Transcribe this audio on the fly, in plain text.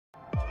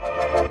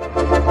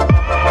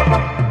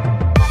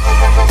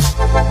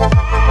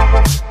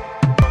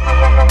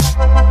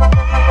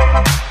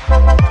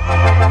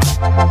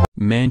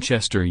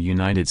Manchester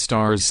United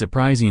star's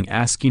surprising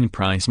asking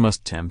price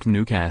must tempt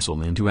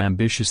Newcastle into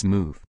ambitious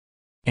move.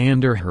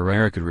 Ander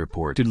Herrera could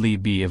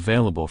reportedly be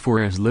available for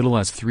as little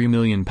as £3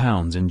 million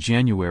in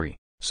January,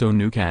 so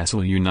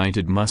Newcastle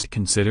United must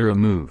consider a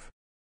move.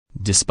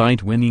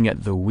 Despite winning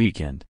at the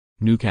weekend,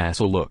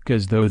 Newcastle look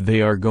as though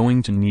they are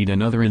going to need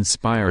another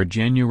inspired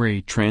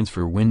January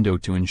transfer window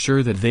to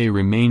ensure that they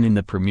remain in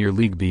the Premier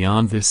League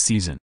beyond this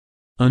season.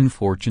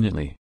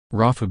 Unfortunately,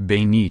 Rafa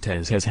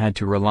Benitez has had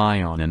to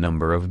rely on a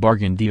number of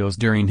bargain deals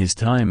during his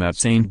time at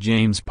St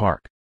James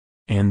Park.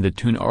 And the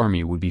Toon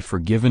Army would be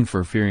forgiven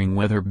for fearing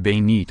whether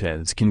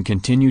Benitez can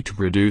continue to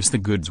produce the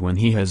goods when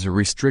he has a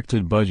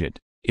restricted budget,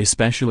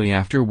 especially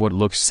after what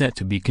looks set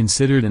to be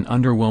considered an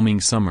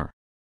underwhelming summer.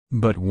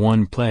 But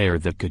one player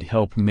that could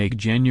help make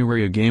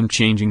January a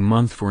game-changing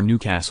month for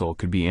Newcastle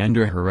could be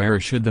Ander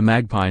Herrera should the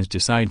Magpies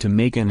decide to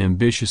make an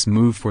ambitious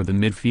move for the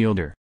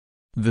midfielder.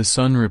 The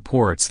Sun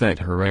reports that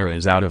Herrera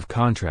is out of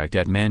contract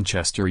at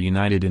Manchester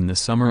United in the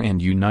summer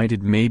and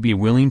United may be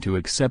willing to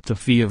accept a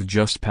fee of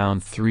just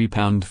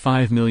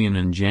 £5 million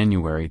in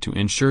January to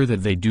ensure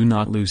that they do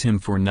not lose him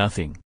for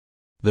nothing.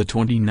 The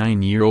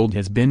 29-year-old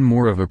has been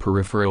more of a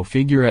peripheral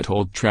figure at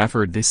Old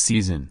Trafford this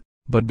season,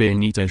 but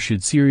Benitez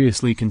should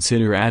seriously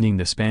consider adding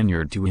the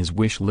Spaniard to his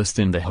wish list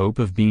in the hope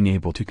of being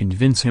able to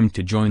convince him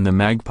to join the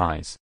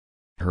Magpies.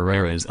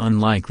 Herrera is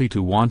unlikely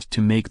to want to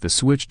make the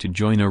switch to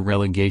join a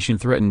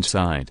relegation-threatened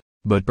side,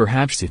 but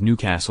perhaps if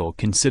Newcastle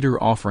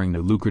consider offering a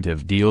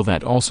lucrative deal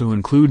that also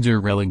includes a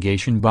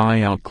relegation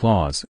buyout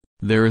clause,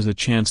 there is a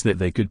chance that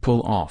they could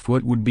pull off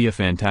what would be a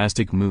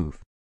fantastic move.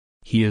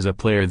 He is a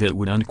player that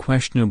would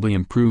unquestionably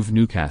improve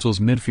Newcastle's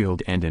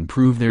midfield and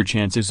improve their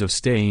chances of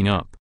staying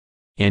up.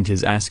 And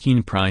his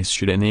asking price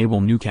should enable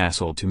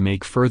Newcastle to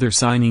make further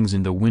signings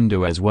in the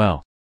window as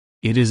well.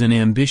 It is an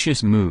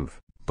ambitious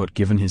move, but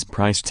given his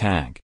price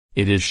tag,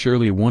 it is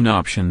surely one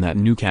option that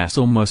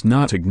Newcastle must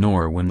not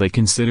ignore when they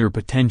consider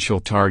potential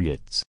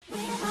targets.